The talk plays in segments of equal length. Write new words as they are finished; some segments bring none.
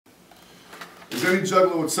As any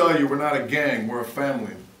juggler will tell you, we're not a gang, we're a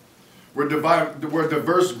family. We're a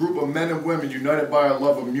diverse group of men and women united by our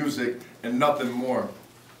love of music and nothing more.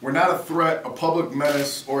 We're not a threat, a public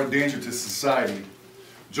menace, or a danger to society.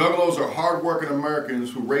 Juggalos are hard-working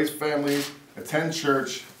Americans who raise families, attend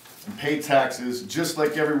church, and pay taxes just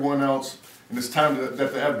like everyone else, and it's time that the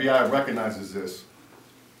FBI recognizes this,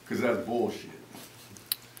 because that's bullshit.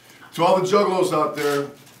 To all the Juggalos out there,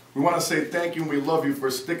 we want to say thank you and we love you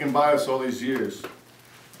for sticking by us all these years.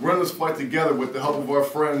 We're in this fight together with the help of our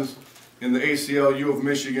friends in the ACLU of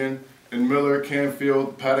Michigan, in Miller,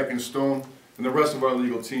 Canfield, Paddock, and Stone, and the rest of our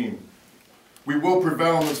legal team. We will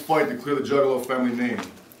prevail in this fight to clear the Juggalo family name.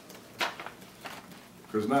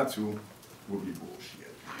 Because not to would be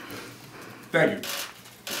bullshit. Thank you.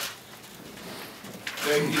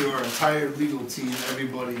 Thank you, our entire legal team,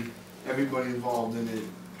 everybody involved in it.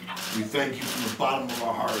 We thank you from the bottom of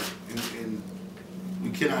our heart, and we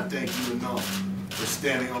cannot thank you enough for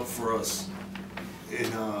standing up for us.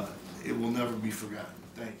 And it will never be forgotten.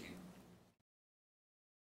 Thank you.